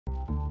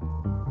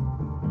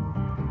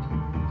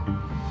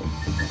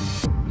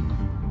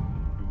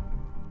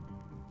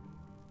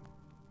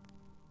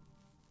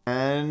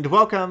And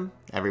welcome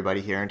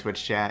everybody here in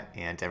Twitch chat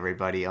and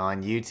everybody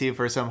on YouTube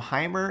for some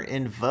Heimer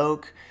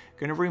Invoke.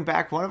 Gonna bring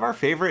back one of our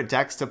favorite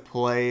decks to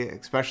play,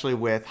 especially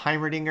with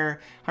Heimerdinger.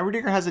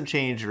 Heimerdinger hasn't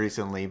changed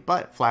recently,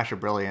 but Flash of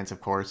Brilliance,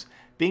 of course,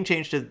 being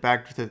changed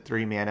back to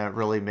 3 mana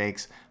really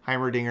makes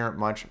Heimerdinger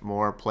much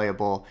more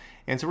playable.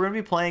 And so we're gonna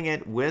be playing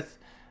it with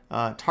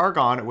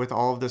Targon with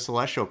all of the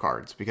Celestial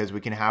cards, because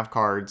we can have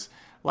cards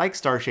like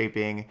Star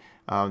Shaping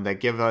that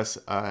give us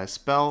a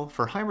spell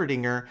for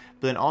Heimerdinger,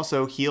 but then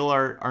also heal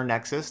our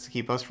Nexus to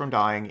keep us from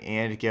dying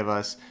and give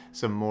us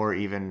some more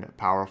even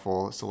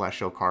powerful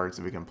Celestial cards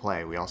that we can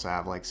play. We also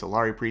have like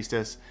Solari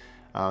Priestess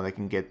that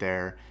can get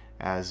there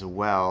as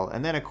well.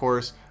 And then of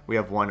course we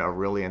have one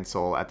Aurelion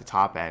Soul at the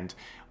top end.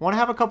 I want to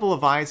have a couple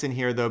of Vi's in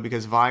here though,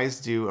 because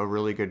Vi's do a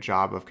really good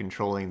job of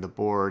controlling the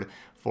board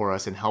for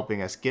us and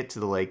helping us get to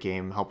the late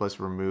game, help us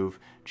remove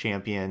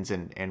champions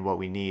and what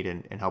we need,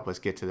 and help us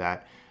get to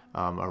that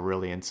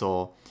Aurelion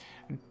Soul.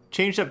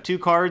 Changed up 2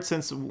 cards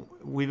since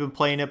we've been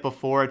playing it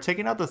before,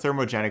 taking out the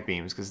Thermogenic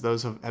Beams, because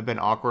those have been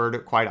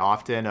awkward quite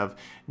often of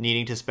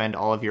needing to spend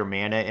all of your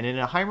mana. And in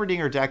a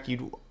Heimerdinger deck,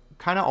 you'd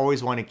kind of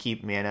always want to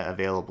keep mana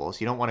available. So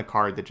you don't want a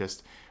card that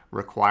just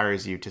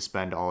requires you to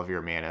spend all of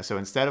your mana. So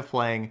instead of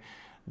playing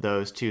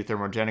those 2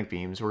 Thermogenic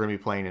Beams, we're going to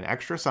be playing an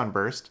extra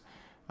Sunburst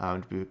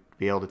to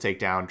be able to take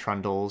down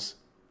Trundles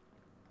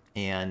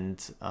and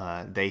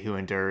They Who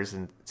Endures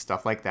and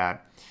stuff like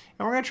that.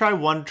 And we're going to try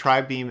one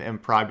Tri-Beam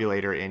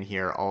Improbulator in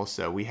here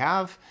also. We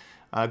have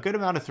a good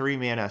amount of 3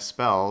 mana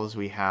spells.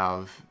 We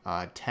have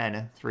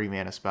 10 3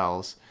 mana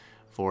spells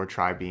for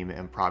Tri-Beam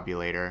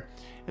Improbulator.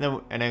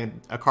 And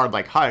then a card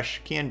like Hush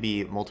can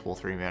be multiple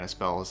 3 mana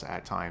spells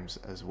at times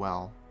as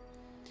well.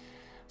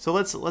 So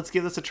let's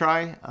give this a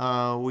try.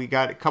 We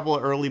got a couple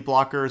of early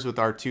blockers with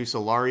our 2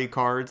 Solari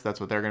cards. That's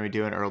what they're going to be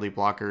doing, early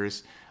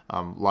blockers.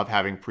 Love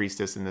having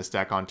Priestess in this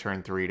deck on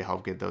turn 3 to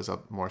help get those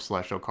more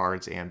Celestial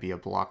cards and be a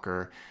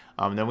blocker.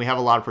 Then we have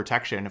a lot of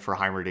protection for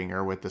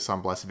Heimerdinger, with the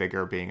Sunblessed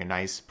Vigor being a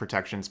nice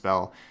protection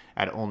spell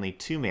at only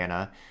 2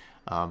 mana.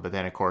 But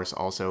then, of course,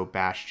 also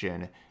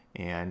Bastion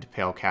and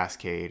Pale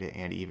Cascade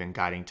and even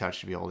Guiding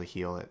Touch to be able to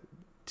heal it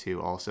too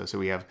also. So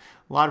we have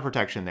a lot of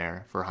protection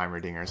there for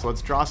Heimerdinger. So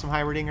let's draw some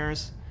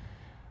Heimerdingers.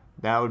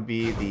 That would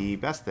be the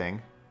best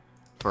thing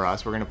for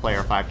us. We're going to play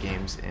our 5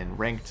 games in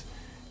Ranked,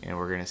 and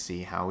we're going to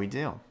see how we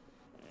do.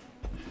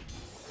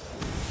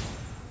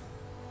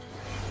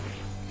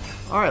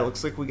 Alright,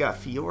 looks like we got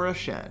Fiora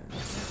Shen.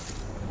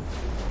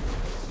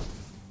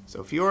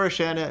 So Fiora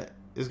Shen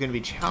is going to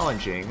be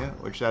challenging,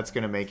 which that's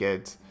going to make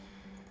it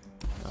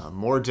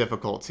more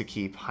difficult to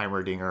keep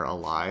Heimerdinger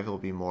alive. It'll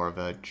be more of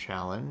a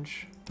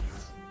challenge,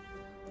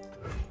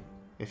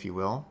 if you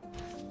will.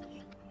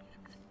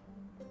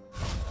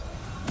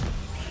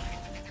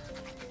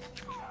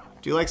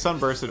 Do you like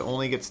Sunburst? It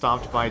only gets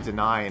stopped by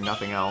Deny and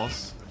nothing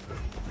else.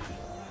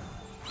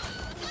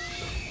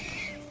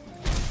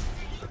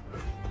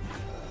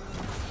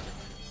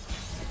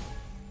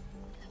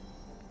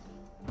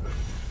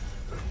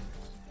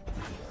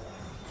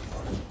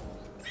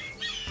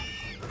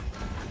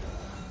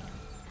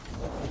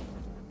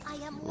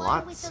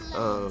 Lots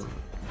of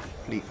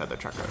Fleet Feather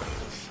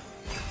Trackers.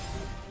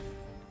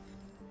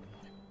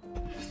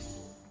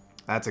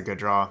 That's a good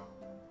draw.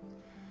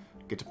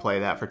 Get to play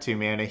that for 2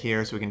 mana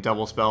here, so we can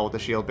double spell with the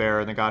Shield Bearer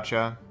and the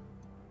Gotcha.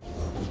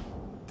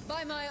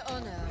 By my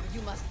honor,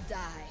 you must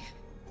die.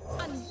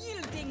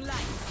 Unyielding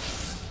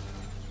life.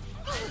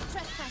 Who would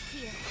trespass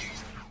here?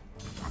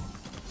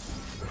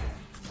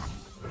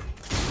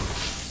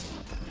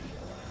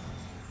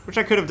 Which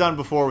I could have done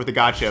before with the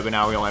Gotcha, but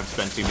now we only have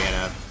to spend 2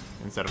 mana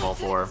instead of all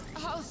 4.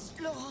 How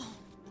slow.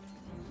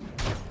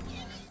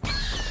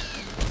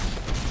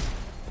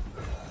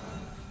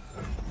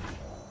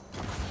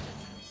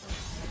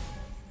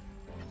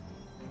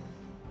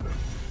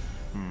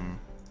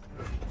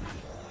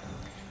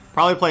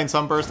 Probably playing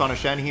Sunburst on a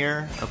Shen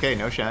here. Okay,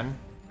 no Shen.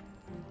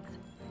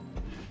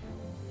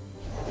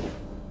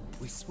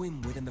 We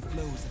swim within the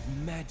flows of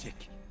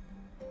magic.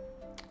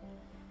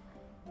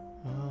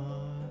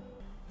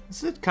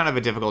 This is kind of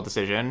a difficult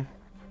decision.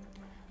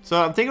 So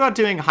I'm thinking about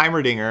doing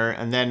Heimerdinger,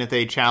 and then if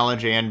they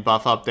challenge and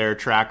buff up their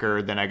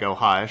tracker, then I go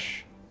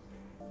Hush.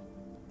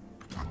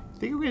 I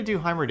think we're going to do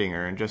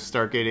Heimerdinger and just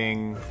start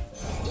getting...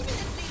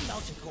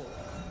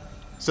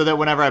 So that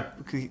whenever I...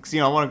 You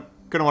know, I'm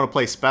going to want to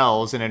play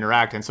spells and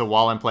interact, and so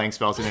while I'm playing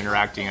spells and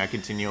interacting, I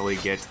continually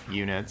get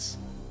units.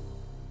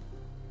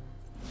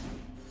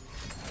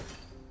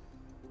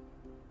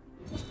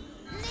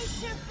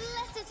 Nature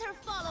blesses her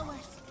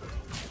followers.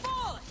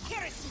 Fall,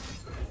 heresy.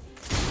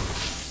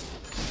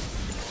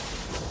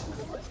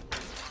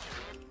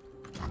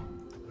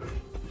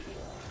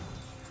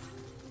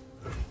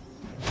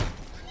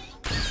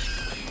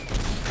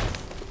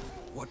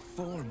 What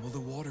form will the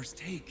waters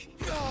take?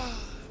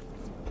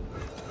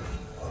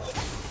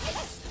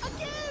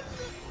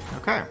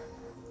 Okay.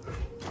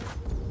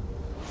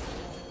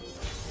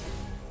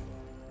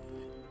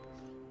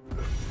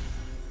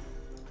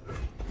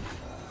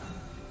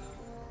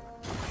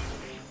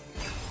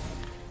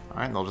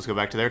 Alright, they'll just go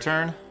back to their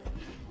turn.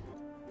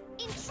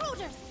 Intruder!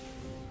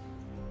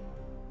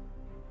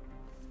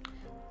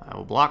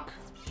 block.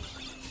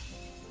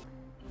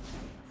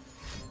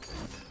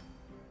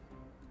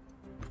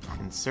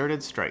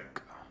 Inserted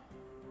strike.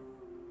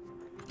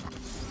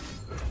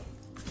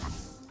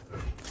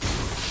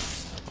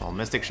 Well,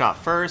 Mystic Shot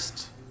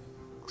first.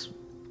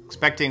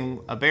 Expecting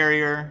a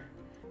barrier.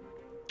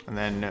 And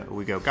then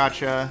we go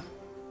gotcha.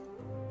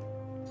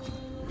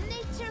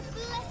 Nature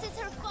blesses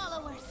her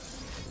followers.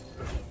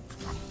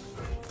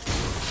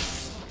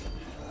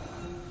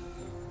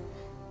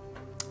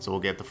 So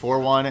we'll get the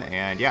 4-1,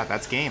 and yeah,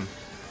 that's game.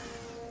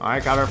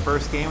 Alright, got our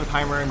first game with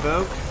Heimer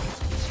Invoke.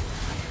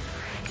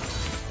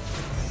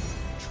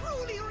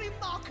 Truly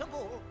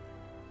remarkable.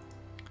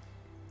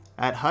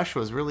 That Hush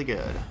was really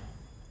good.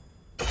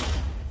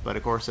 But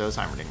of course, so is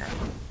Heimerdinger.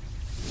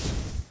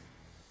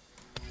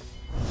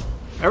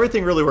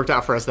 Everything really worked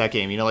out for us that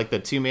game. You know, like the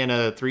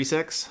 2-mana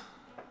 3/6. So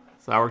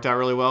that worked out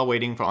really well,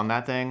 waiting for on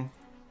that thing.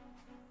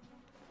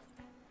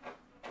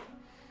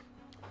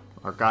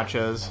 Our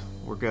gotchas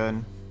were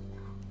good.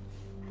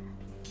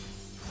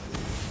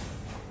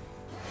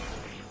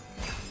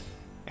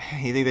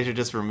 You think they should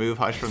just remove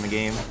Hush from the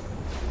game?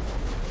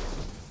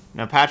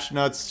 No, patch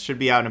notes should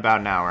be out in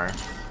about an hour.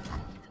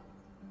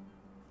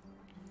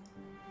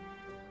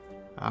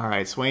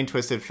 Alright, Swain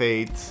Twisted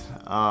Fate.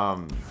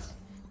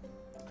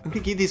 We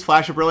can keep these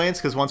Flash of Brilliance,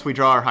 because once we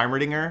draw our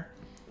Heimerdinger,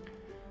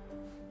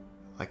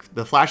 like,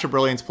 the Flash of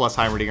Brilliance plus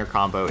Heimerdinger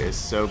combo is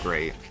so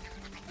great.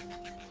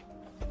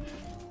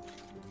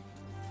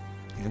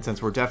 And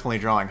since we're definitely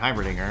drawing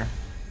Heimerdinger,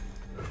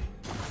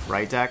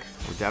 right deck,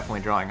 we're definitely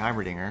drawing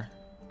Heimerdinger.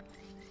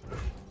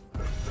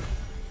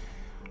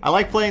 I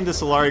like playing the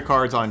Solari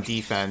cards on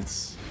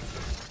defense,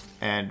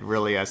 and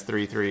really as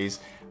 3/3s,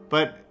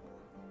 but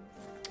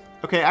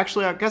okay,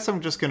 actually, I guess I'm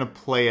just gonna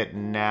play it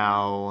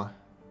now.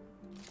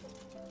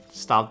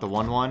 Stop the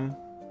 1/1.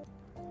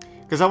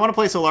 Because I want to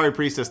play Solari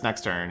Priestess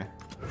next turn.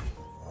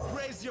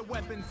 Raise your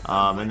weapons.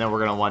 And then we're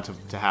going to want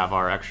to have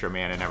our extra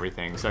mana and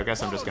everything. So I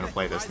guess I'm just going to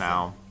play this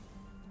now.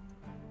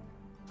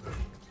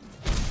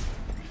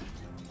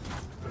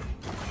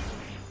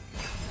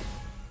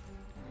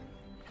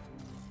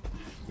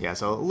 Yeah,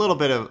 so a little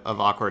bit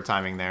of awkward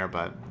timing there,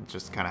 but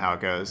just kind of how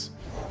it goes.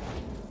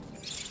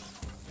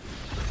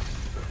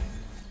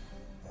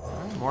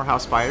 More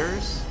House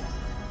Spiders.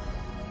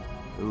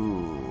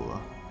 Ooh.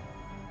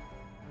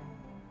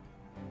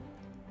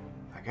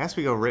 I guess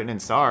we go Written in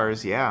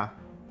Stars, yeah.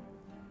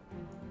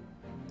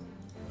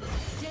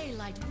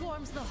 Daylight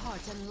warms the heart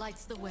and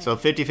lights the way. So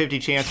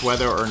 50-50 chance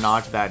whether or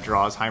not that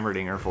draws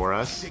Heimerdinger for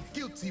us. The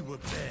guilty will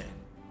burn.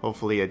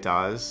 Hopefully it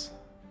does.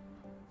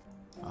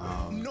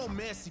 No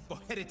mercy for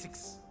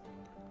heretics.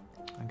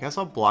 I guess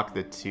I'll block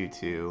the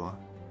 2/2.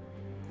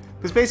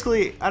 Because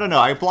basically, I don't know,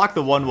 I block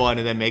the 1/1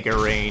 and then make it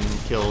rain,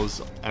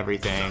 kills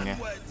everything.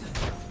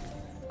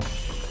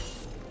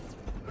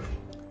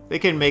 They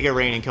can make it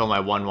rain and kill my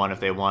 1/1 if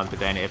they want, but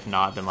then if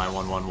not, then my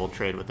 1/1 will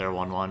trade with their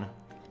 1/1.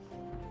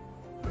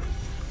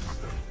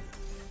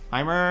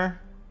 Heimer.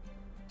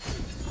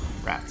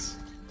 Rats.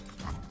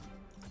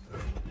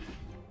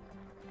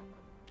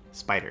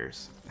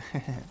 Spiders.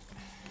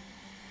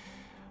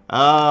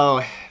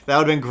 Oh, that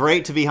would have been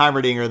great to be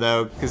Heimerdinger,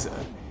 though, because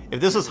if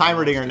this was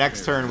Heimerdinger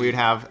next turn, we would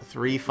have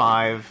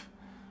 3/5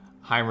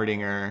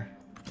 Heimerdinger.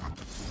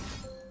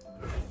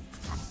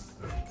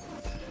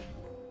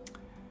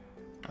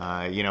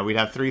 You know, we'd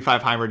have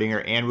 3/5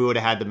 Heimerdinger, and we would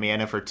have had the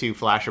mana for 2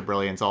 Flash of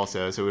Brilliance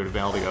also, so we would have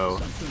been able to go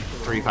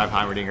 3/5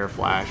 Heimerdinger,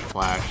 Flash,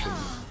 and,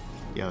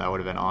 you know, that would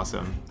have been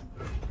awesome.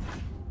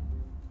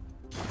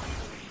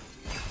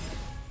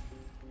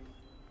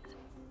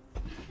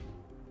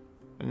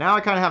 And now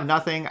I kind of have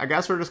nothing. I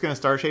guess we're just going to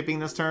Star Shaping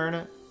this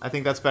turn. I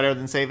think that's better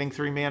than saving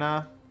 3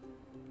 mana.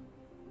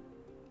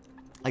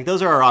 Like,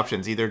 those are our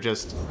options. Either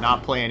just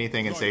not play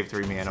anything and save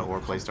 3 mana,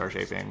 or play Star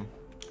Shaping.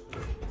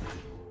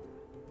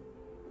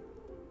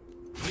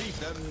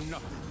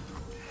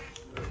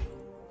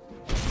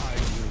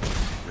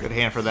 Good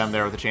hand for them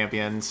there with the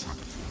champions.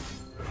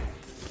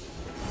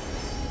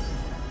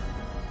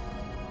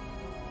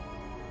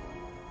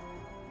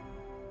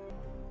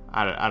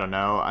 I don't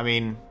know. I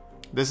mean,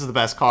 this is the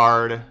best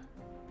card.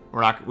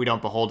 We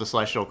don't behold a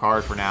Celestial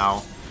card for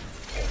now.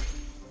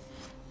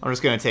 I'm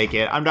just gonna take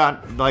it. I'm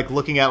not like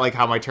looking at like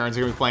how my turns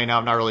are gonna be playing out.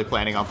 I'm not really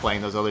planning on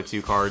playing those other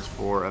 2 cards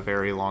for a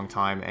very long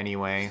time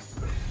anyway.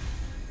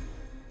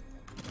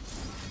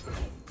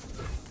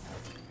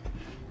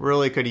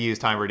 Really could have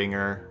used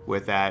Heimerdinger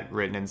with that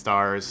Written in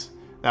Stars.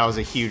 That was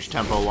a huge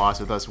tempo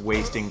loss with us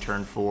wasting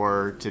turn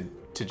 4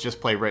 to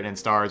just play Written in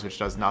Stars, which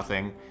does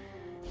nothing.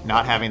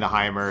 Not having the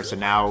Heimer, so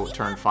now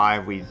turn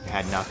 5 we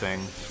had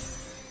nothing.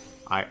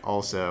 I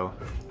also...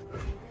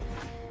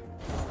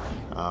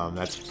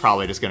 that's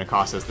probably just going to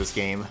cost us this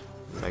game.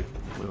 It's like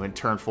we went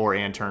turn 4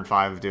 and turn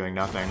 5 of doing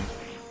nothing.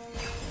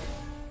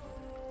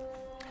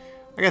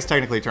 I guess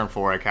technically turn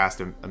 4 I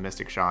cast a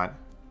Mystic Shot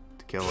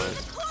to kill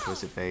it.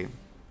 Twisted Fate.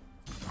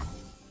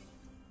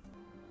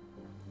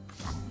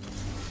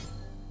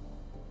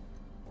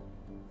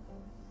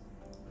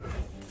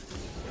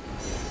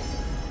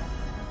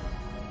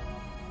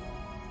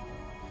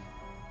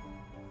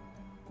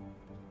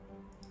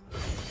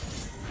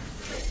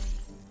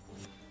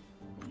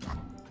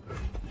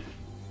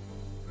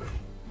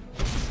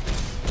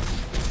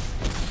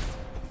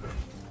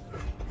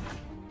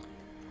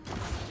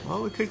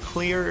 Well, we could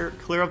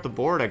clear up the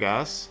board, I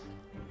guess.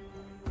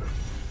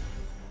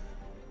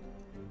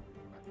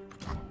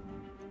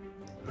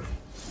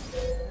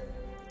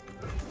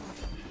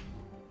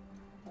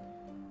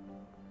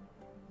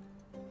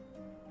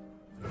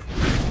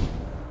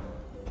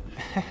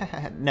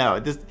 No,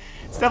 it's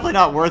definitely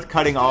not worth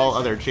cutting all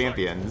other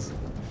champions.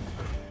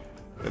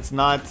 It's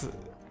not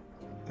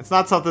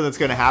something that's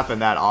going to happen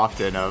that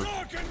often.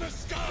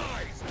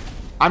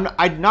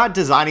 I'm not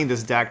designing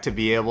this deck to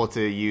be able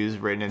to use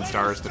Written in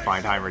Stars to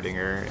find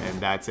Heimerdinger,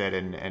 and that's it.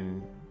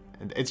 And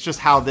it's just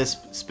how this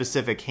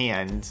specific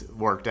hand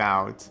worked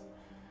out.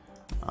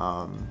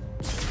 Honestly,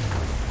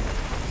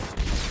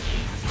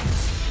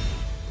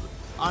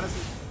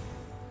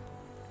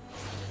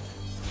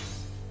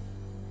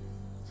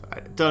 I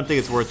don't think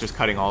it's worth just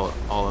cutting all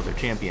other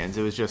champions.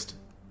 It was just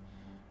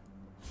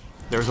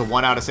there was a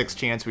 1 out of 6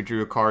 chance we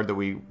drew a card that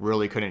we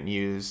really couldn't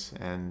use,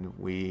 and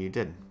we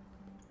did.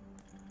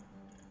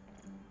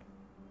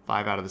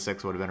 5 out of the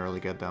 6 would have been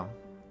really good, though.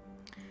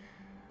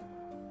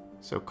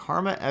 So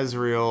Karma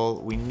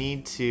Ezreal, we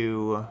need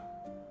to.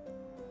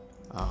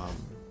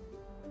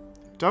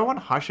 Do I want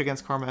to Hush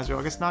against Karma Ezreal?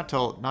 I guess not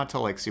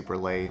till like super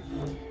late.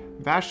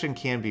 Bastion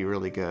can be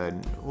really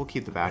good. We'll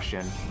keep the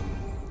Bastion.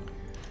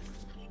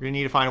 We're gonna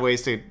need to find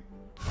ways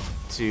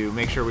to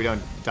make sure we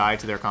don't die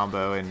to their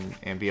combo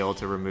and be able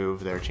to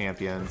remove their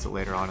champions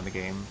later on in the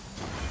game.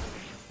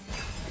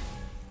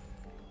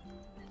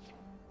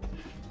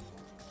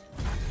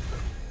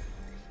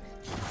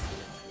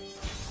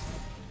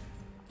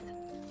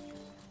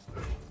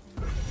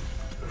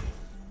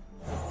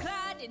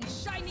 Clad in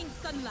shining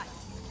sunlight.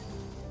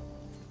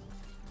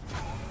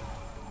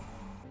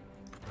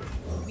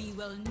 We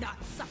will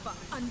not suffer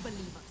unbelievers.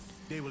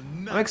 They will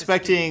not I'm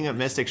expecting a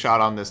Mystic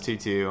Shot on this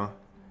 2/2,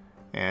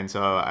 and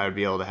so I would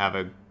be able to have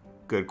a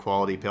good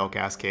quality Pill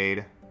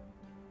Cascade.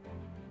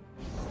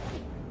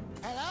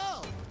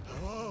 Hello.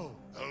 Hello.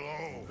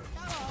 Hello.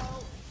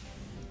 Hello.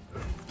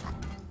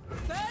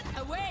 Burn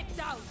away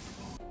doubt.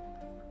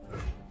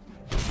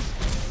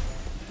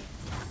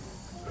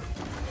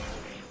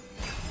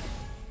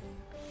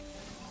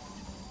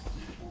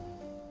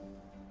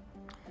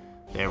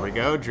 There we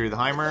go, drew the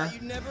Heimer.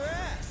 You never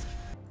ask.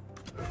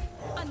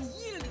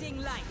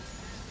 Unyielding light.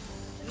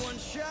 One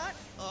shot,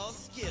 all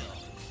skill.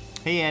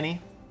 Hey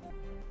Annie.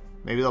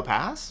 Maybe they'll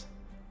pass?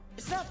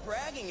 It's not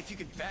bragging if you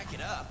could back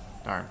it up.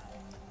 Darn.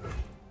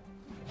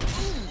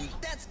 Ooh,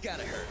 that's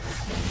gotta hurt.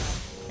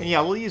 And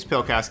yeah, we'll use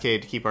Pill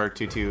Cascade to keep our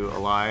 2/2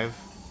 alive.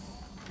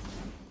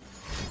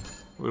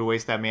 We'll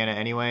waste that mana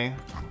anyway.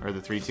 Or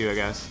the 3/2, I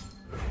guess.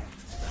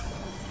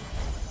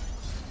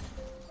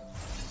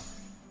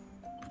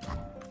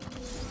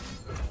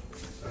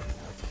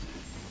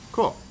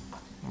 Cool.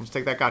 Let's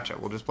take that gotcha.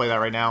 We'll just play that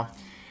right now.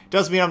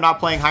 Doesn't mean I'm not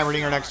playing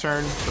Heimerdinger next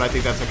turn, but I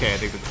think that's okay. I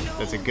think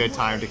that's a good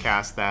time to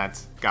cast that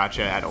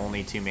gotcha at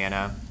only 2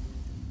 mana.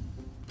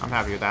 I'm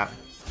happy with that.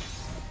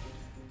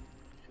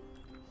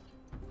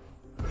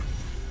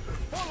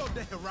 Follow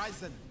the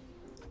horizon.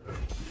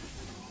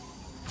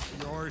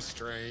 You're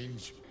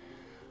strange.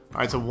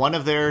 Alright, so one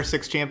of their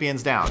 6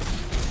 champions down.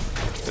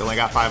 They only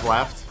got 5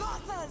 left.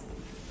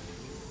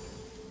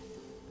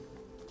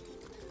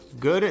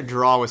 Good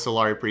draw with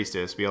Solari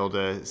Priestess. Be able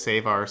to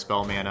save our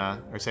spell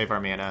mana, or save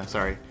our mana,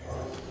 sorry,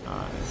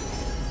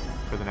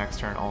 for the next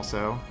turn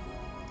also.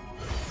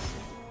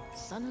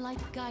 Sunlight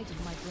guided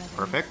my brethren.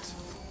 Perfect.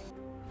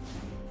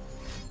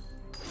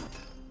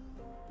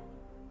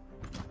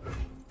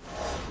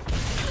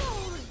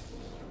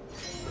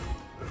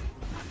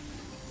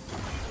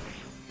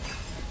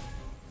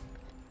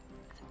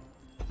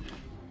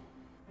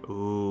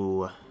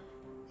 Ooh,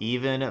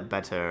 even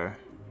better.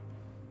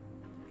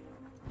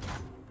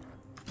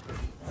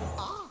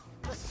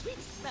 The sweet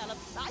smell of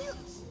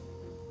science.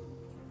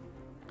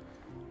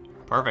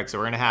 Perfect, so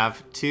we're going to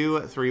have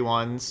 2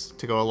 3/1s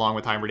to go along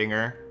with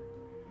Heimerdinger.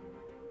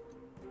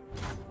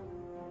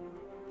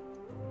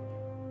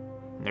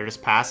 And they're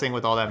just passing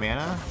with all that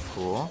mana?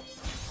 Cool.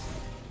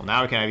 Well,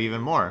 now we can have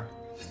even more.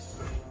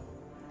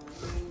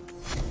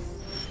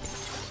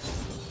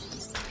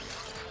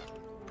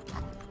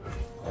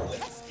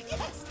 Yes, again.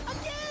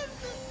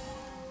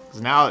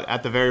 Because now,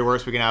 at the very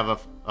worst, we can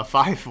have a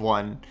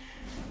 5/1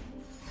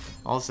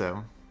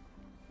 also.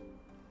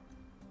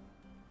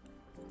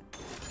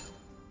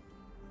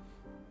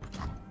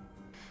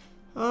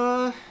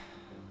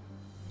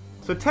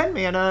 So 10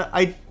 mana,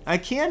 I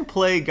can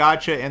play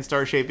Gotcha and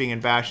Star Shaping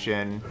and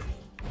Bastion.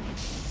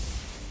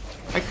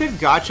 I could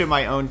Gotcha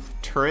my own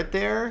turret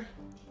there.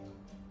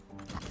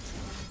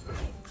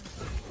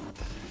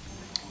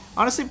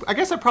 Honestly, I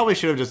guess I probably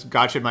should have just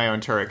Gotcha'd my own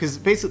turret, because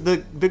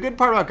basically the good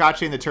part about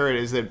Gotcha'ing the turret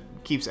is that it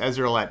keeps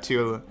Ezreal at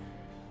 2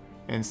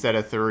 instead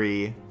of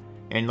 3.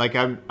 And like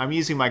I'm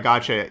using my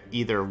Gotcha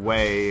either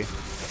way.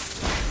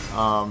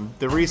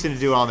 The reason to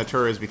do it on the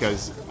turret is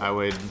because I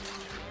would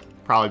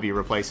probably be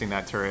replacing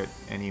that turret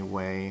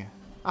anyway.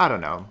 I don't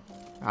know.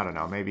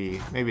 Maybe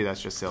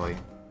that's just silly.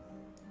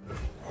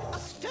 A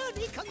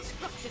sturdy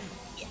construction.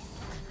 Yeah.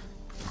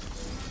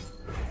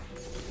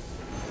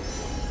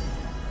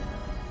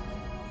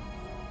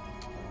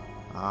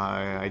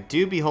 I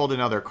do behold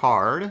another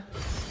card.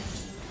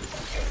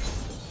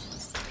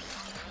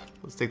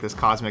 Let's take this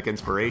Cosmic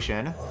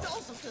Inspiration.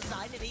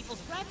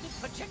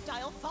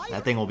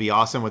 That thing will be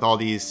awesome with all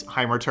these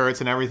Heimer turrets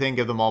and everything.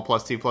 Give them all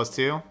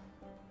 +2/+2.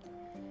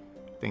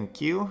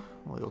 Thank you.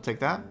 We'll take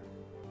that.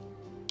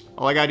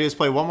 All I gotta do is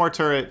play one more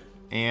turret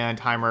and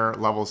Heimer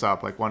levels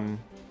up. Like one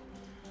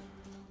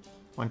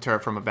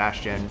turret from a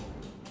Bastion.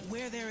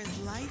 Where there is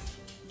life,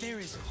 there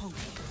is hope.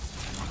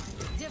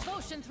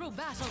 Devotion through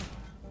battle.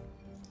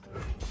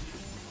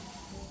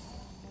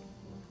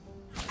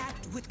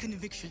 Act with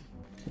conviction.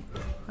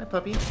 Hi,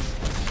 puppy.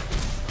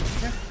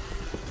 Yeah.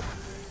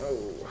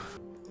 Oh.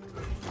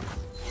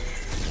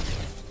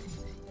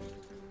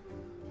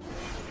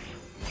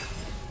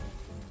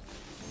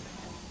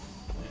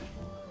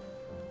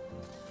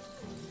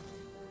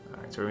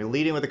 Alright, so we're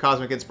leading with the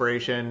Cosmic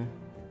Inspiration.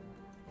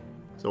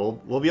 So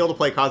we'll be able to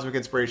play Cosmic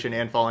Inspiration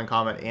and Falling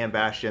Comet and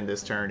Bastion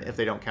this turn if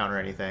they don't counter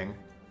anything.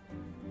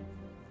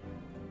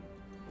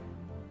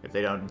 If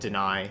they don't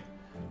deny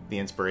the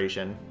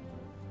inspiration.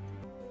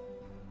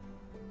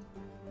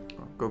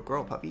 Oh, go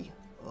girl, puppy.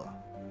 Ugh.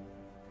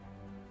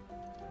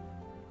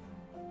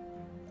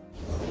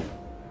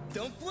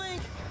 Don't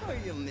blink or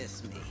you'll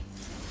miss me.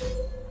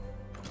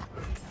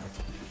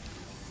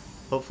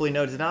 Hopefully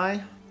no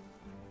deny.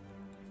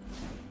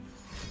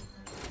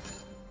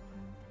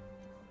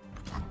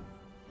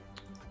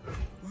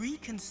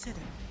 Reconsider.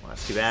 Well,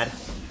 that's too bad.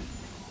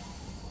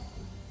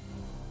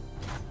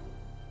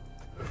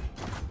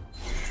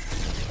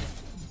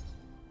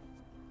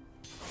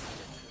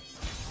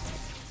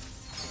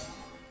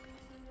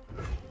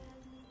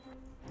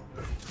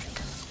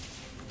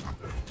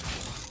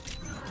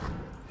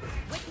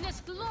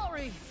 Witness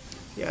glory.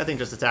 Yeah, I think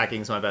just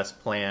attacking is my best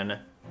plan.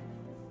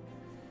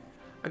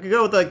 I could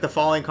go with like the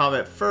Falling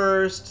Comet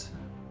first,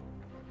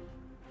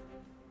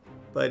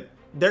 but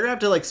they're gonna have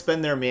to like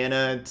spend their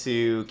mana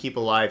to keep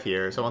alive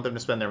here. So I want them to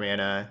spend their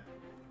mana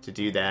to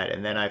do that,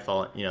 and then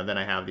then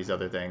I have these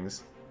other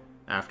things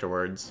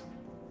afterwards.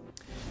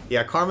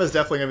 Yeah, Karma's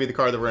definitely gonna be the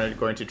card that we're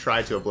going to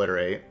try to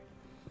obliterate.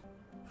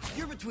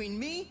 You're between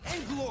me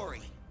and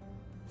glory.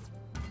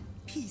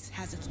 Peace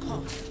has its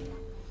cost.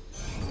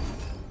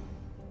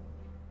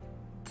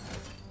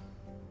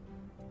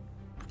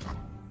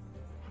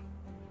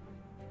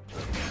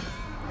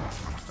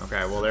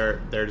 Okay, well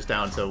they're just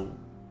down to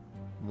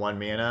 1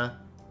 mana.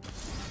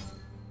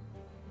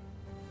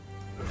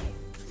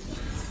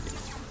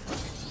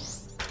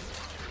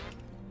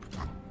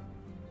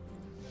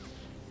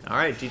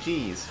 Alright,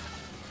 GG's.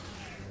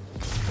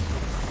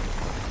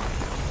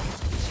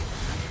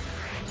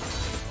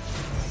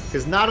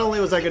 Because not only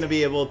was I going to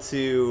be able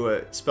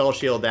to spell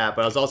shield that,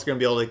 but I was also going to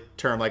be able to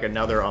turn like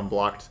another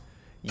unblocked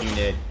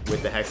unit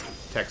with the Hex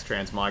Text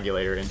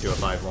Transmodulator into a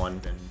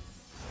 5/1, and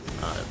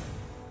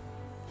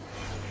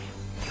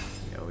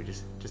we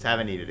just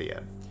haven't needed it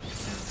yet.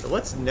 So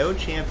what's no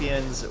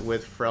champions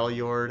with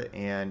Freljord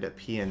and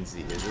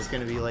PNZ? Is this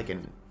going to be like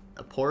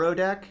a Poro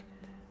deck?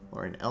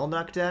 Or an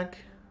Elnuck deck?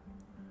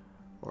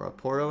 Or a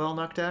Poro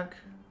Elnuck deck?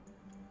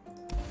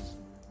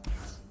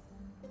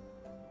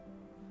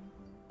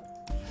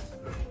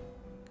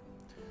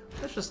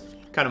 Let's just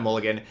kind of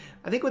mulligan.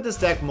 I think with this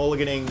deck,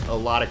 mulliganing a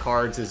lot of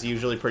cards is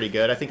usually pretty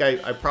good. I think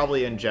I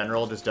probably, in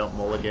general, just don't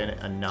mulligan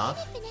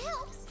enough.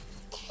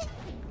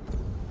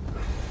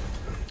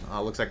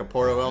 Looks like a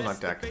Poro Elnuck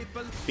deck.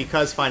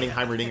 Because finding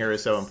Heimerdinger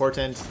is so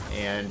important,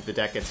 and the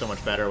deck gets so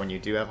much better when you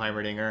do have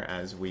Heimerdinger,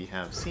 as we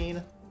have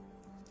seen.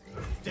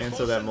 And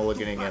so that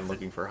mulliganing and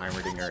looking for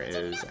Heimerdinger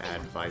is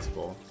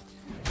advisable.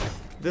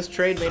 This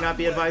trade may not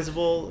be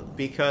advisable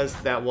because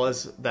that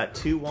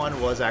 2/1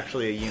 was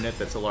actually a unit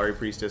that Solari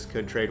Priestess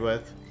could trade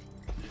with,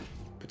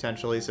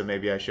 potentially, so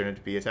maybe I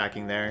shouldn't be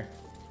attacking there.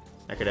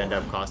 That could end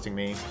up costing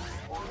me.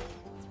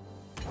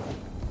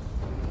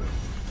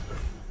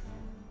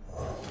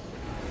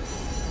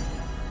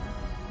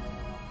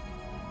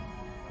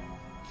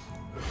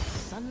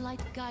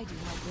 Sunlight guide you,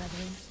 my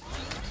brethren.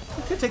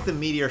 I could take the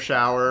Meteor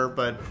Shower,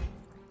 but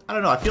I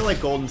don't know. I feel like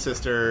Golden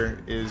Sister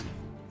is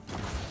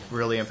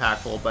really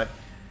impactful, but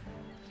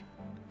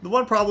the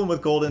one problem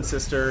with Golden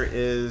Sister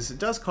is it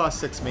does cost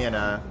 6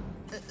 mana.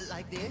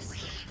 Like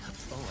this?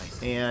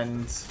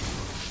 And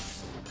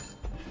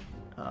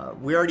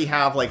we already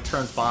have like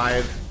turn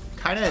 5,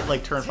 kind of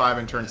like turn 5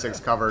 and turn 6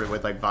 covered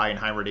with like Vi and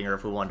Heimerdinger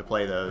if we wanted to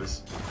play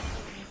those.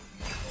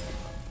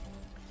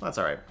 That's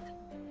alright.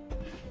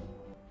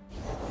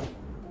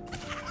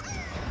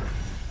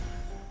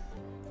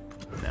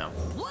 No.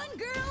 One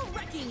girl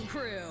wrecking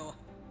crew.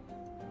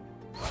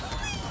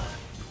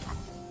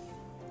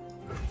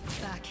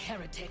 Back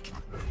heretic.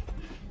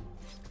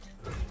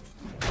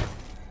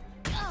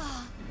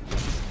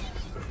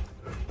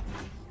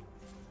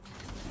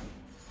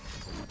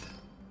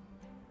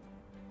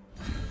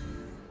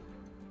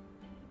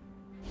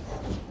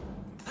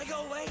 I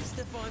go waste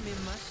if I'm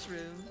in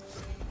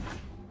mushrooms.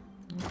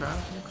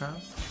 Okay.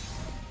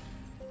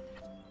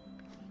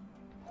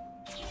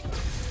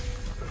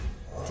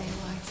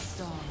 Daylight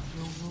star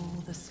will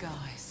rule the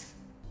skies.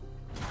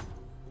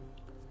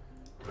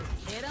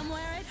 Hit 'em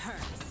where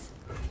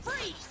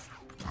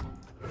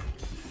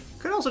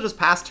also just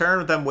pass turn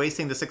with them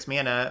wasting the 6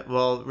 mana.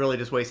 Well, really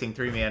just wasting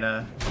 3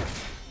 mana.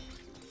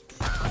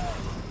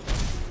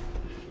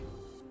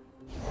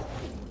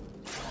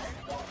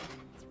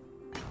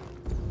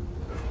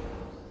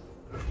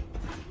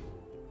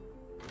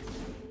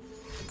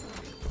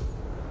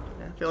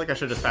 I feel like I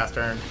should just pass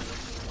turn.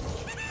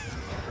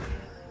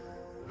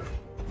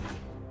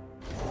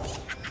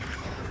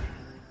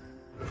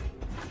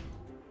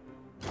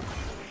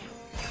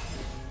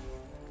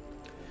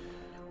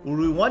 Would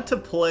we want to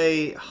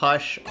play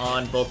Hush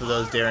on both of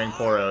those Daring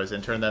Poros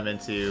and turn them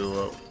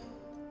into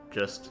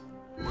just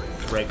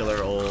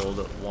regular old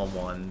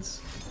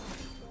 1/1s?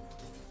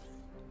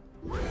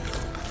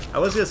 I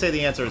was going to say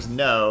the answer is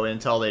no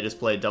until they just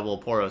play double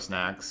Poro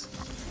Snacks.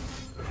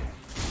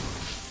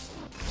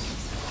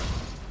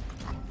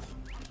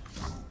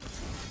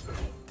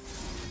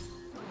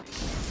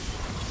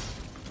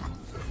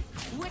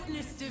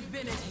 Witness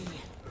divinity.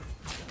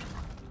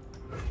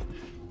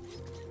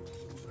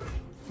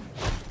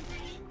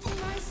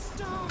 My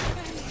stone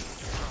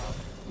face.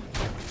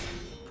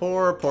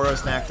 Poor Poro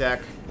Snack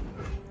deck.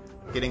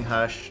 Getting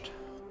hushed.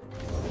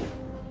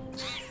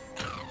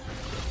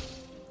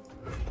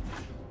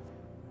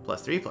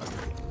 +3/+3.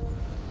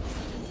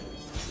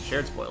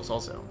 Shared spoils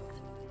also.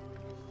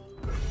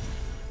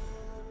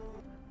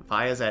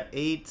 Vaya's at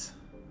 8.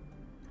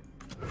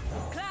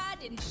 Clad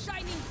in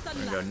shining I'm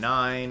sunlight. gonna go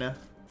 9. I'm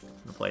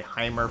gonna play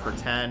Heimer for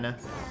 10.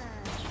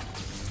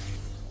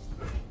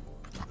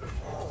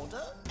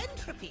 Order,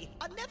 entropy,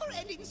 a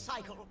never-ending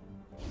cycle.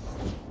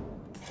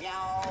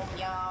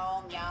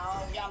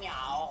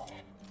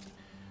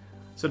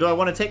 So do I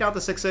want to take out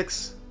the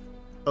 6/6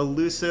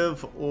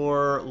 elusive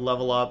or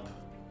level up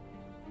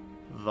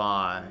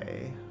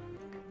Vi?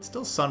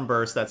 Still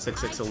Sunburst, that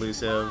 6/6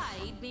 elusive.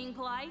 Being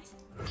polite.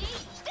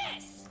 Eat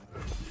this.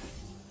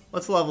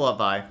 Let's level up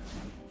Vi.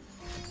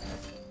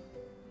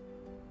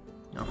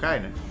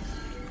 Okay.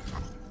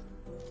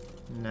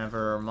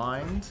 Never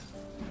mind.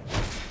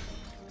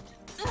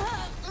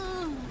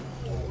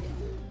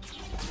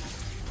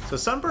 So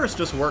Sunburst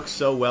just works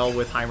so well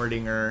with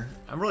Heimerdinger.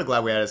 I'm really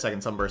glad we had a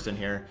second Sunburst in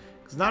here.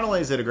 Because not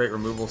only is it a great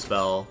removal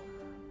spell,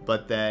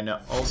 but then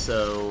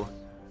also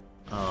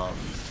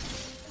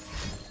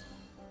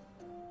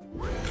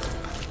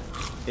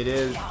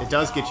it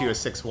does get you a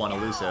 6/1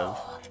 elusive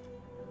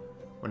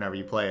whenever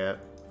you play it.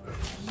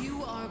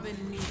 You are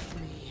beneath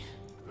me.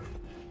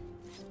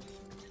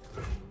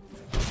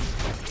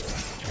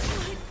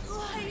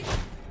 Light.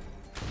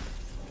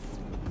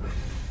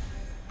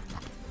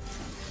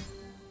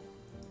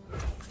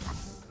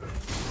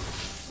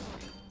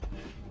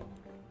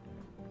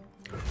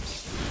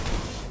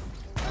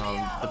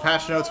 The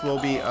patch notes will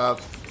be up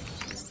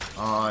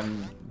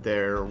on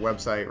their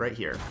website right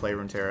here,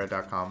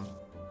 playruneterra.com.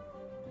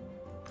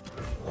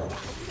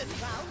 And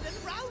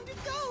round it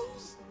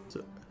goes.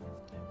 So,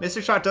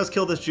 Mr. Shot does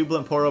kill this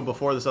Jubilant Poro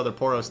before this other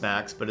Poro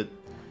Snacks, but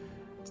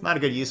it's not a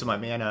good use of my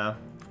mana.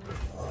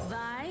 Vi.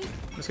 I'm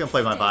just gonna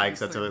play my Vi because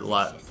that's a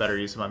lot better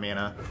use of my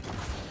mana,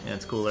 and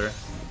it's cooler.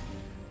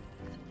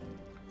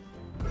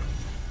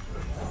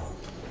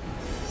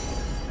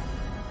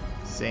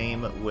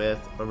 Same with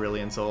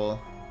Aurelion Soul.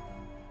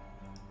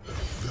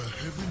 The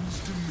heavens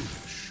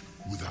diminish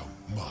without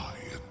my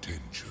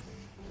attention.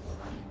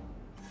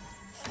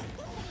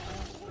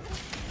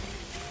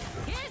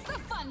 Here's the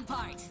fun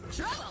part.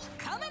 Trouble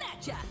coming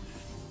at ya.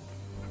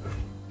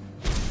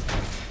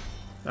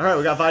 Alright,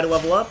 we got Vi to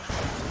level up.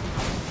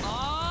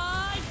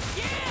 Oh,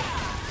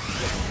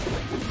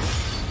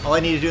 yeah! All I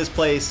need to do is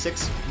play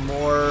 6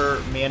 more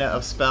mana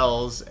of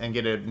spells and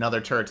get another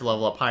turret to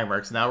level up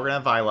Heimer. So now we're gonna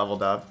have Vi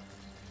leveled up.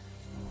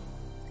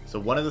 So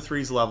one of the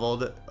 3's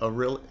leveled.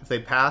 If they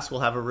pass,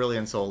 we'll have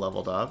Aurelion Soul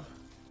leveled up.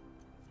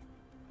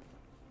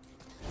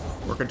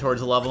 Working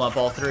towards a level up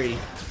all 3.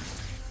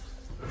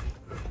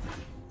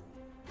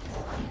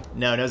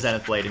 No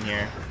Zenith Blade in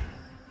here.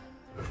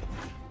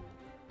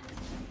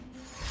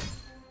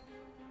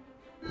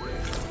 The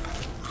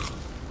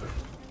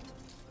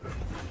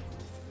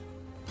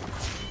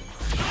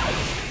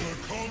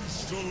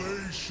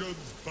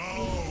constellations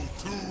bow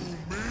to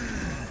me.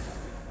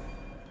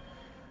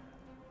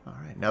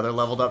 Alright, another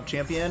leveled up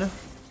champion.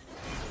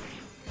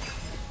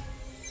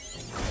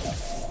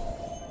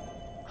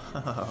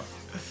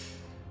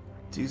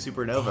 Two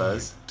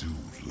supernovas. I do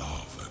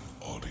love an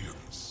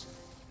audience.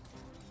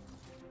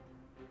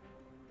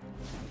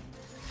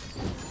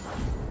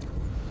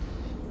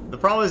 The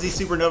problem is these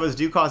supernovas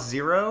do cost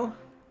 0.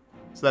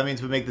 So that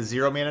means we make the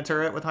 0 mana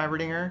turret with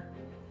Heimerdinger.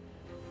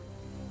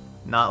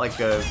 Not like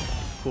a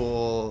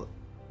cool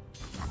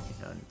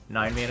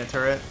 9 mana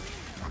turret.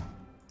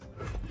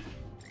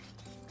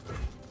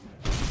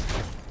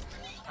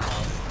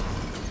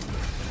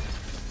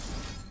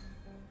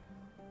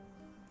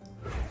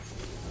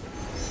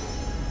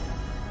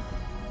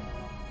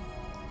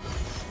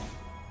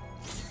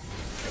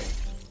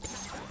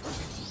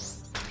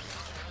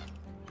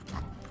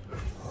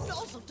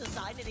 Nozzle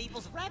design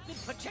enables rapid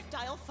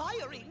projectile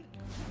firing.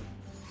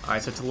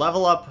 Alright, so to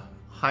level up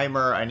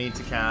Heimer, I need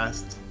to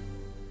cast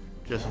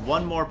just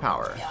 1 more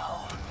power.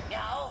 No,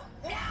 no,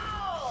 no!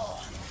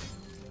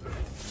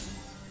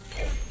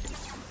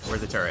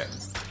 the turret.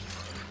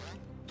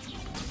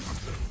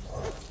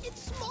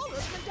 It's smaller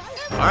than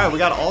diameter. Alright, we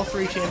got all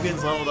 3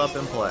 champions leveled up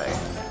in play.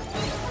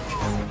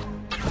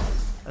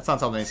 That's not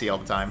something you see all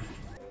the time.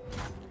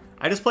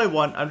 I'm just playing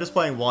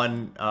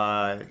one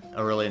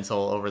Aurelion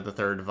Soul over the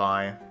 3rd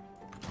Vi.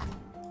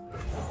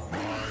 My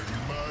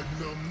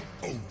magnum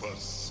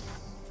opus.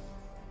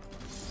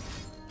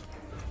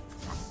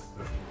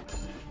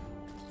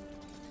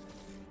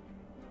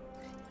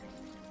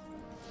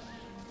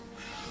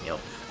 Yep.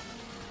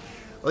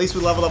 At least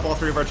we leveled up all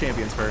 3 of our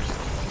champions first.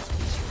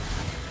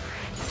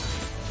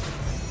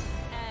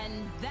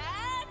 And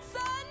that's a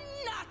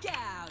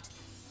knockout.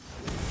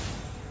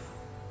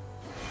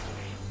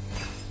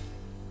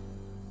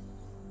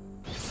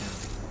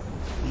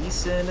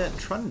 Leeson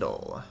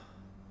Trundle.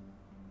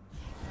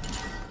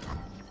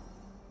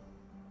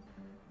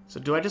 So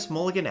do I just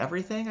mulligan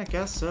everything? I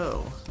guess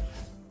so.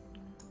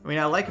 I mean,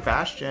 I like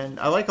Bastion.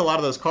 I like a lot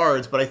of those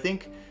cards, but I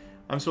think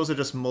I'm supposed to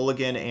just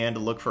mulligan and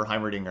look for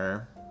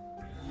Heimerdinger.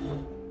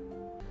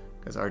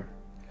 Because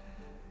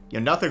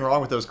nothing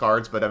wrong with those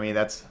cards, but I mean,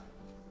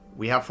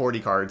 we have 40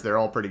 cards. They're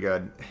all pretty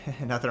good.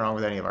 Nothing wrong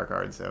with any of our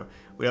cards, so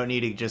we don't need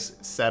to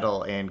just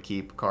settle and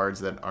keep cards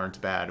that aren't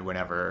bad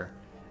whenever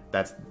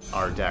that's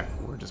our deck.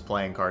 We're just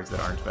playing cards that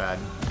aren't bad.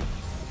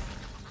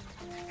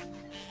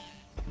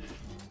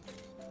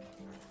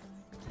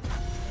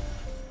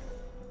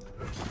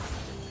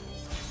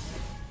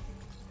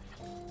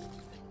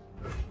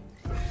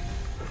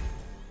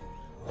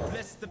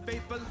 Bless the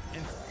faithful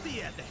and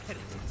sear the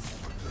heretics.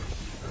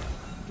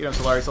 Get him,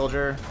 Solari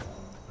Soldier.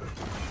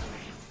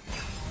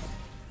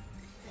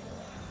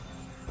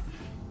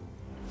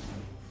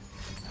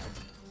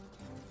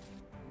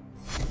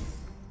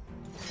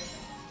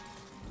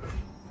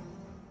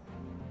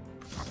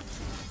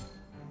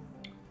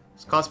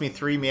 It's cost me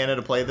 3 mana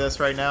to play this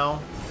right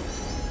now.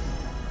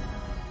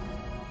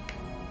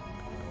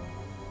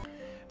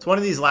 It's one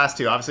of these last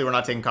 2. Obviously, we're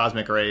not taking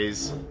Cosmic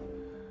Rays.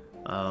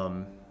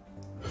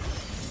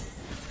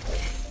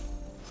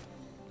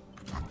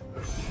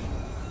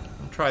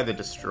 Try the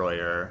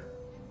Destroyer.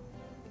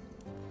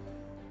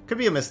 Could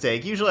be a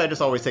mistake. Usually I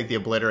just always take the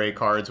Obliterate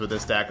cards with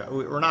this deck.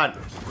 We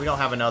don't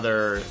have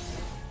another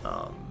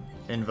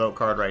Invoke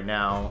card right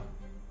now.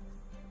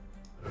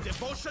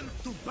 Devotion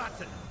to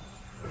battle.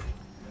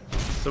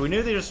 So we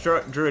knew they just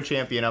drew a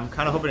champion. I'm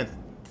kind of hoping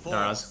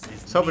I was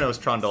hoping it was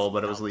Trundle,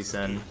 but it was Lee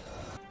Sin.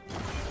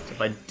 So if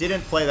I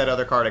didn't play that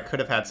other card, I could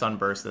have had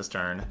Sunburst this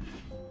turn.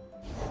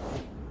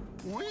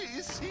 We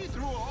see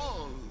through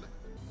all.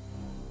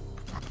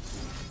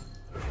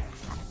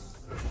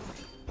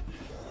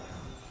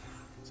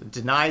 So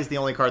Deny is the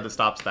only card that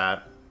stops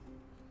that.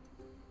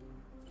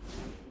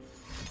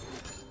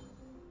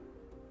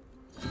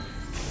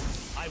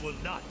 I will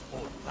not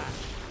hold back.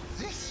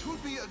 This will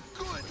be a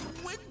good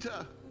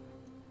winter.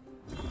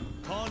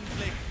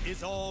 Conflict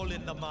is all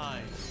in the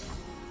mind.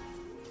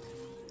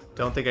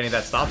 Don't think any of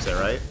that stops it,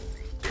 right?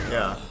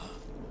 Yeah.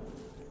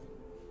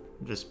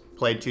 Just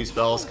played 2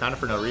 spells, kind of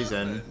for no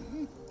reason.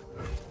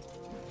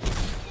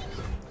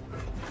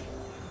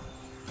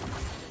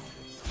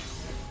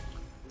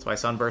 That's why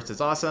Sunburst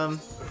is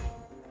awesome.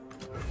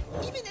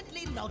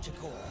 Eminently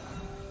logical.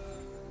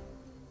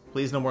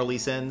 Please no more Lee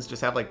Sins.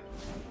 Just have like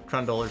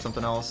Trundle or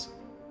something else.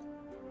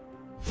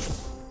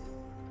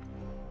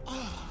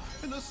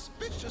 An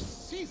auspicious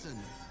season.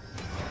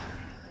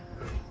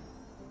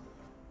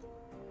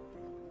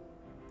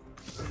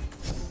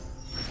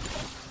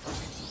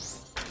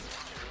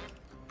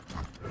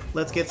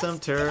 Let's get some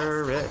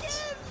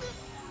turrets.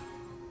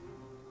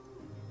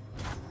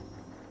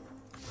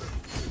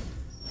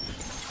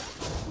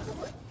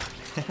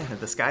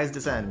 The skies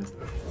descend.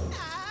 And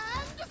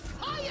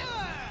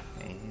fire!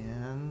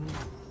 And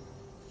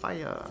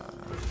fire.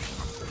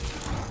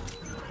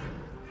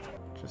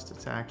 Just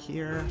attack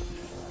here.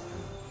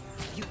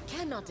 You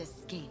cannot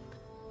escape.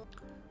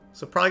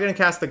 So probably gonna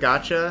cast the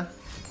Gotcha.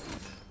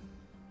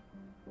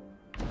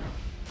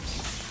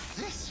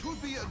 This will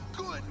be a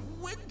good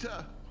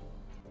winter.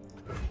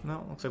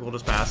 No, looks like we'll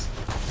just pass.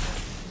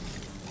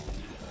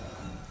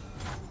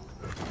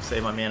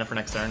 Save my mana for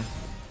next turn.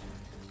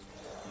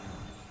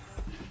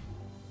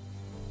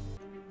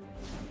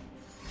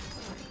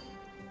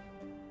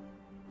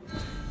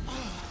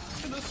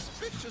 An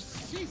auspicious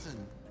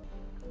season.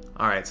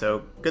 Alright,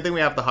 so good thing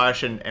we have the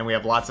Hush and we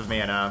have lots of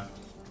mana.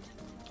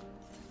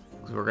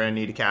 Because we're going to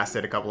need to cast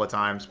it a couple of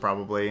times,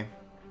 probably.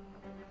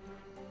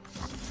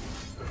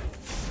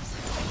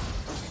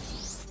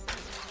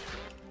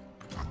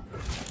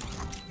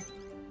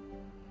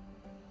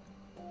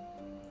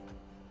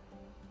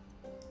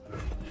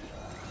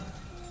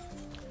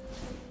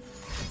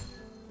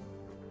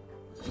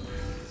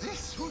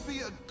 This will be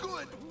a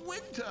good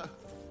winter.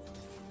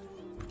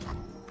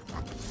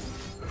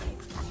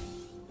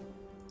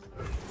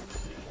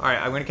 Alright,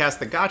 I'm going to cast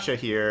the Gotcha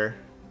here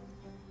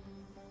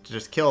to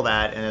just kill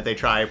that, and if they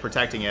try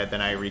protecting it,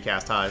 then I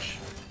recast Hush.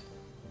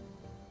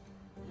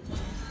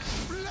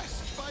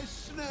 Blessed by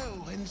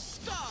snow and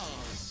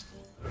stars.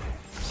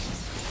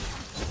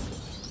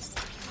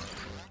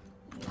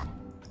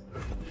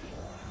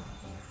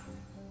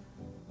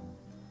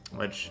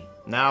 Which,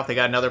 now if they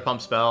got another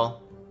pump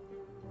spell...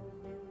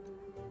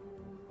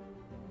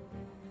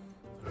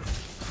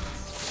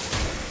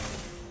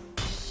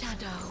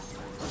 Shadow.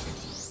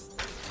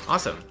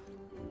 Awesome.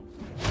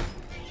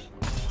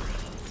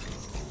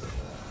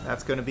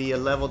 That's gonna be a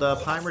leveled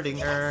up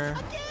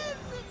Heimerdinger.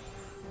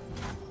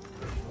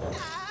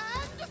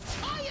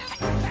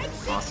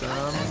 Awesome.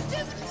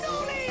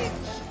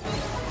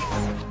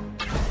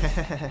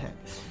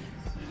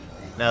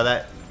 No,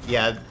 that,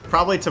 yeah,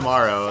 probably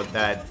tomorrow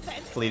that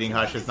Fleeting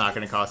Hush is not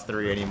going to cost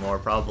 3 anymore.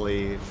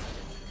 Probably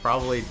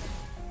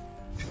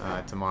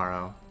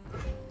tomorrow.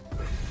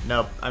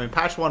 Nope. I mean,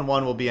 patch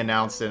 1.1 will be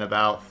announced in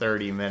about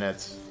 30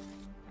 minutes.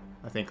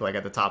 I think like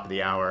at the top of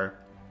the hour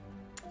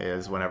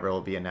is whenever it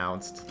will be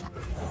announced.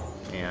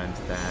 And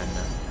then...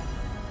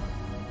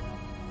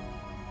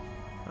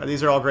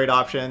 these are all great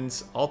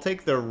options. I'll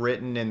take the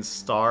Written in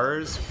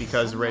Stars,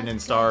 because Written in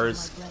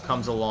Stars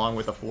comes along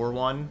with a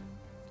 4-1.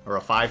 Or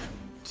a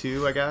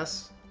 5-2, I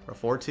guess. Or a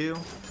 4-2.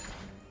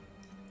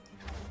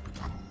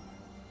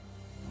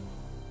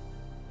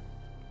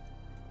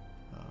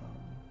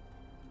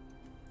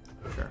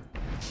 Sure.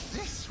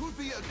 This would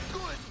be a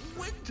good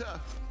winter.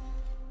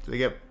 So they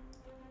get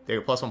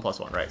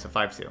 +1/+1, right? So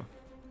 5-2.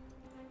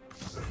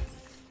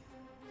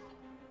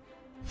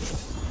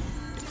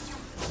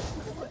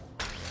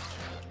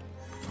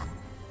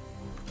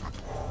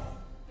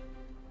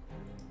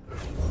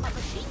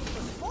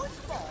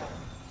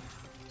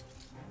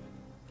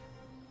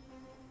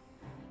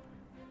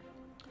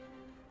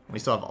 We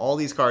still have all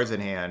these cards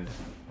in hand.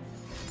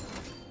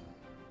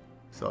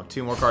 Still have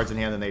 2 more cards in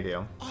hand than they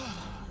do.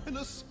 An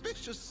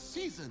auspicious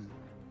season.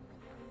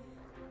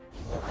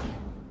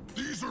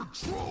 These are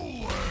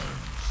troll lands.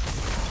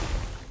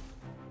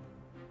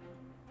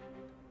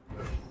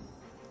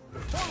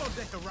 Follow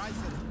the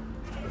horizon.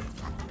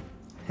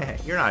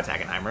 You're not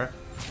attacking Heimer.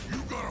 You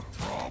got a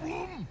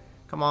problem?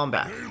 Come on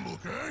back. They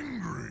look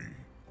angry.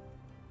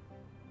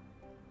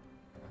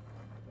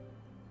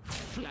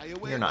 Fly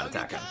away. You're not while you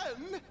attacking.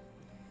 can.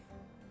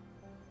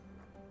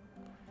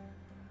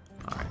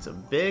 Alright, so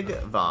Big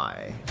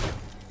Vi.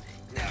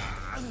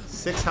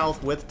 6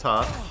 health with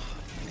Tough.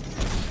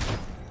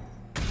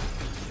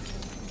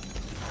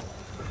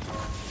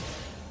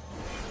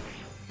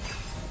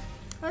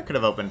 I could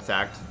have opened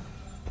attacked.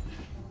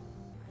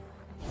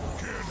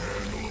 Can't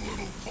handle a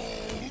little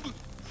cold.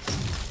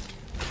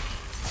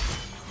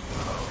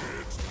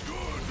 It's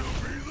good to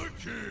be the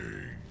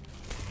king.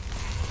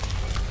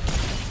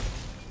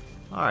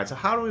 Alright, so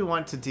how do we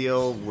want to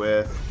deal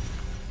with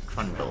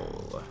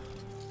Trundle?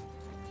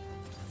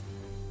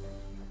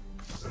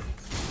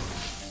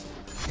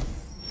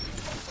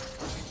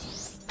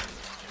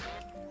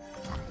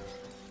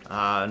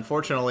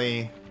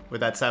 Unfortunately, with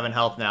that 7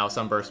 health now,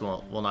 Sunburst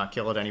will not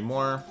kill it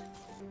anymore.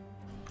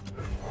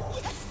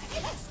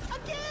 Yes,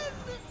 again!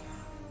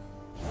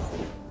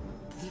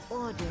 The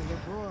Order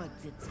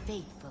rewards its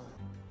faithful.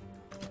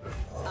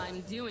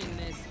 I'm doing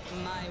this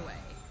my way.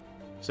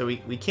 So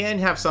we can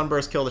have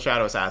Sunburst kill the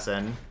Shadow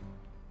Assassin.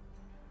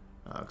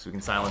 Because we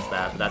can silence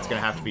that, but that's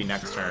going to have to be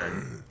next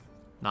turn.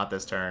 Not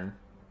this turn.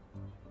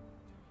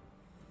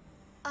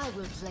 I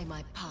will play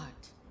my part.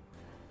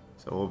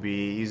 So we'll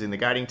be using the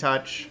Guiding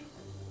Touch.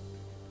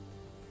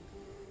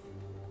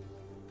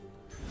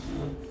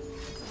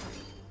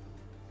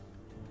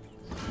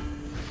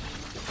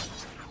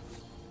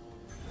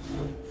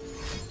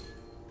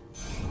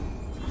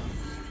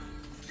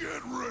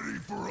 Get ready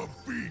for a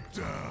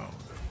beatdown.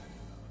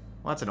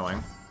 Well, that's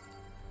annoying.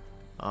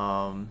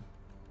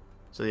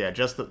 So yeah,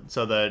 just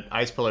the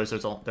Ice Pillars,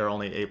 they're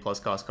only a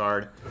 8+ cost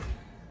card.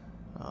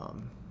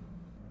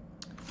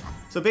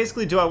 So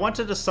basically, do I want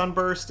to just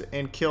Sunburst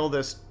and kill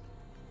this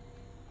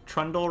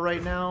Trundle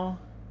right now?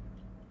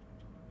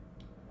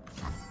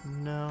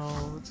 No,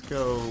 let's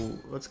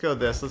go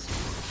this.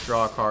 Let's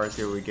draw a card,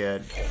 see what we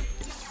get.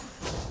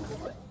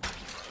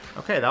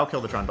 Okay, that'll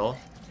kill the Trundle.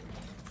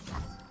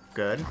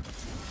 Good.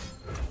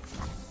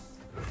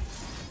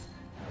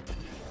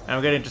 And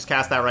I'm gonna just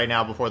cast that right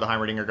now before the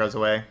Heimerdinger goes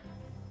away.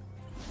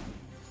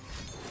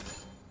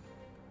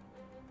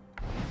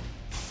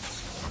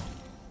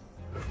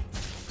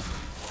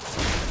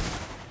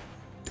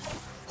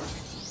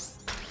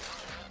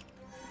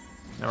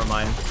 Never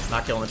mind,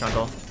 not killing the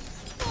Trundle.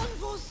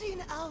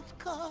 Unforeseen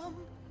outcome.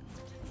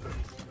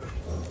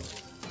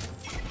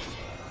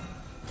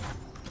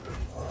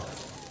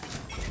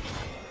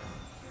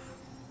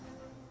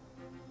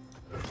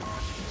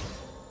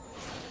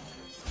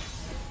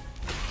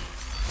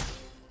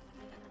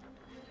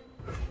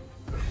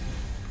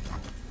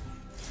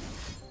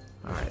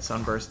 Alright,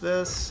 Sunburst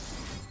this.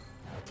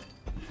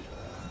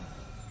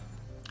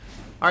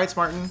 Alright,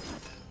 Smartin.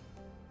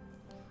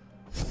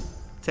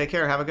 Take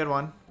care, have a good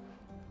one.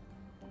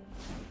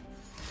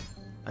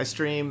 I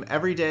stream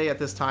every day at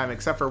this time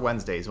except for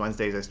Wednesdays.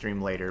 Wednesdays I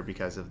stream later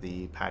because of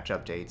the patch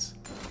updates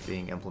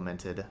being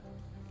implemented.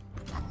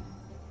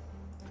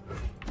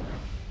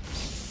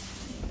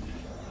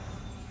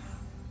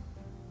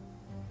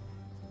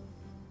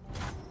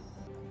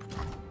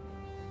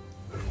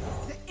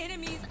 The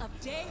enemies of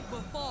day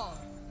will fall.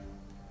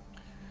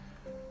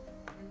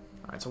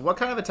 Alright, so what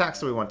kind of attacks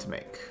do we want to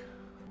make?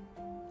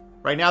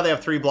 Right now they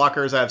have 3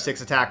 blockers, I have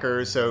 6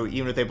 attackers, so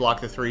even if they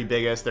block the 3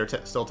 biggest, they're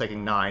still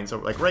taking 9. So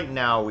like right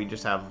now we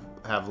just have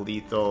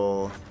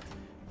lethal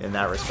in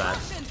that respect.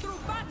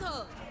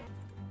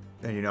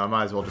 And you know, I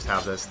might as well just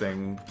have this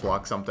thing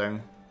block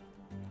something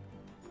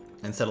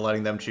instead of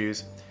letting them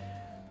choose.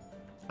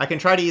 I can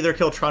try to either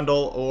kill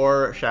Trundle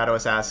or Shadow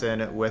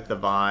Assassin with the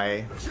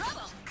Vi.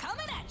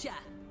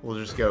 We'll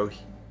just go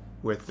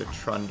with the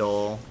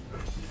Trundle.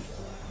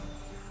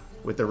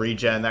 With the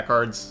regen, that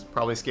card's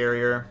probably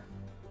scarier.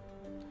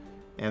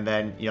 And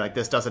then, you know, like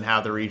this doesn't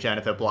have the regen.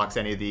 If it blocks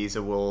any of these,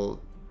 it will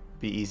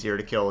be easier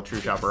to kill True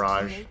Shot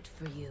Barrage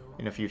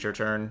in a future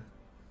turn.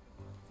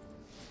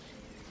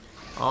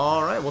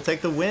 Alright, we'll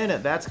take the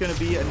win. That's going to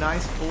be a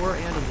nice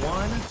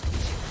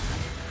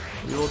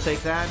 4-1. We will take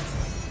that.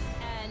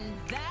 And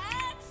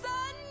that's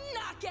a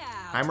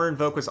knockout. Heimer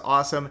Invoke was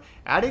awesome.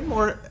 Adding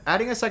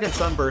a second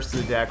Sunburst to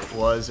the deck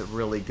was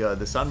really good.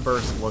 The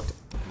Sunburst looked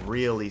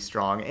really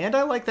strong. And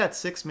I like that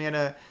 6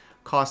 mana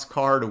cost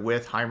card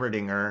with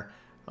Heimerdinger.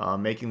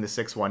 Making the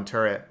 6/1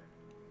 turret.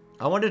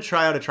 I wanted to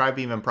try out a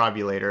Tri-Beam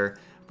Improbulator,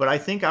 but I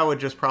think I would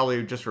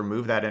probably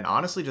remove that and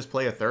honestly just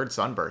play a 3rd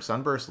Sunburst.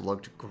 Sunburst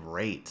looked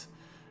great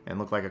and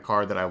looked like a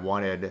card that I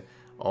wanted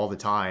all the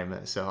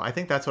time. So I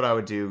think that's what I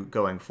would do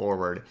going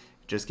forward.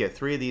 Just get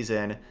 3 of these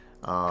in.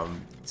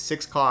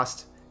 6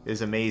 cost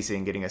is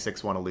amazing, getting a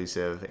 6/1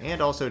 elusive,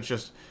 and also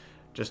just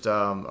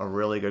a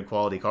really good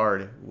quality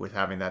card with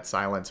having that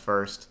silence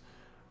first.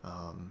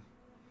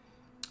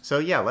 So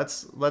yeah,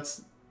 let's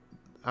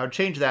I would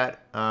change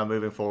that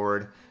moving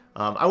forward.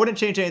 I wouldn't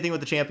change anything with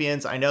the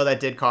champions. I know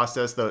that did cost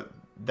us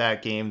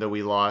that game that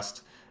we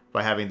lost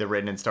by having the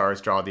Written in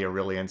Stars draw the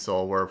Aurelion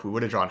Soul, where if we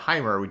would have drawn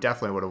Heimer, we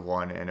definitely would have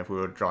won, and if we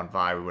would have drawn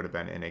Vi, we would have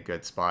been in a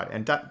good spot.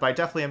 And by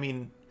definitely, I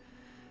mean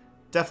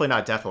definitely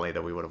not definitely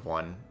that we would have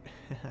won.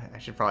 I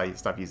should probably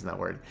stop using that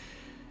word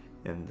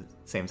in the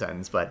same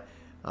sentence, but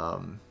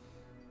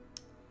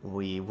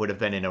we would have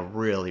been in a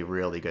really,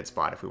 really good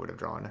spot if we would have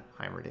drawn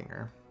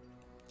Heimerdinger.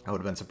 I would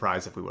have been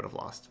surprised if we would have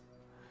lost.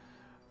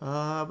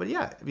 But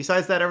yeah,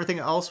 besides that, everything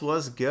else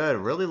was good.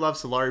 Really love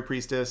Solari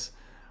Priestess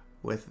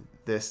with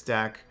this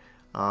deck.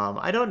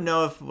 I don't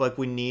know if like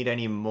we need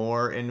any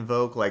more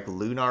Invoke like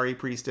Lunari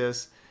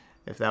Priestess,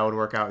 if that would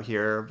work out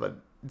here,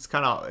 but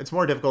it's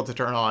more difficult to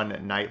turn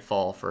on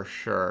Nightfall for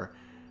sure,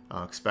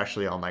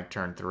 especially on like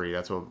turn 3.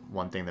 That's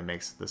one thing that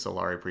makes the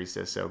Solari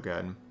Priestess so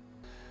good.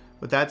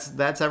 But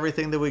that's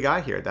everything that we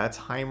got here. That's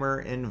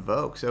Heimer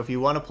Invoke. So if you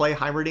want to play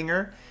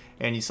Heimerdinger,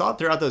 and you saw it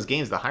throughout those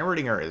games, the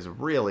Heimerdinger is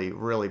really,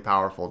 really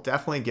powerful.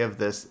 Definitely give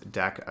this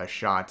deck a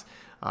shot.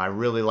 I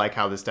really like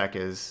how this deck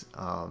is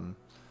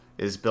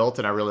built,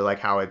 and I really like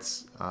how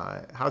it's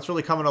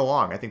really coming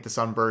along. I think the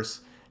Sunburst,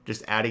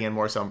 just adding in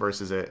more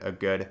Sunburst is a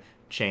good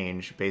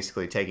change,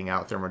 basically taking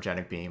out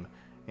Thermogenic Beam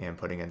and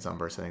putting in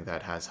Sunburst. I think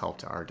that has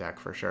helped our deck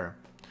for sure.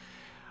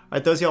 All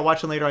right, those of y'all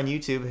watching later on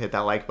YouTube, hit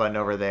that like button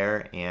over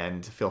there,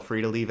 and feel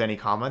free to leave any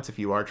comments if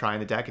you are trying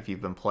the deck, if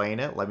you've been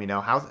playing it. Let me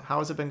know how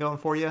has it been going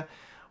for you,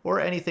 or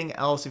anything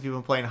else if you've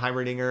been playing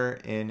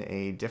Heimerdinger in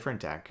a different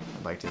deck.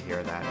 I'd like to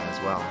hear that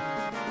as well.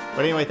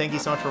 But anyway, thank you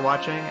so much for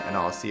watching, and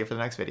I'll see you for the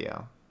next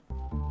video.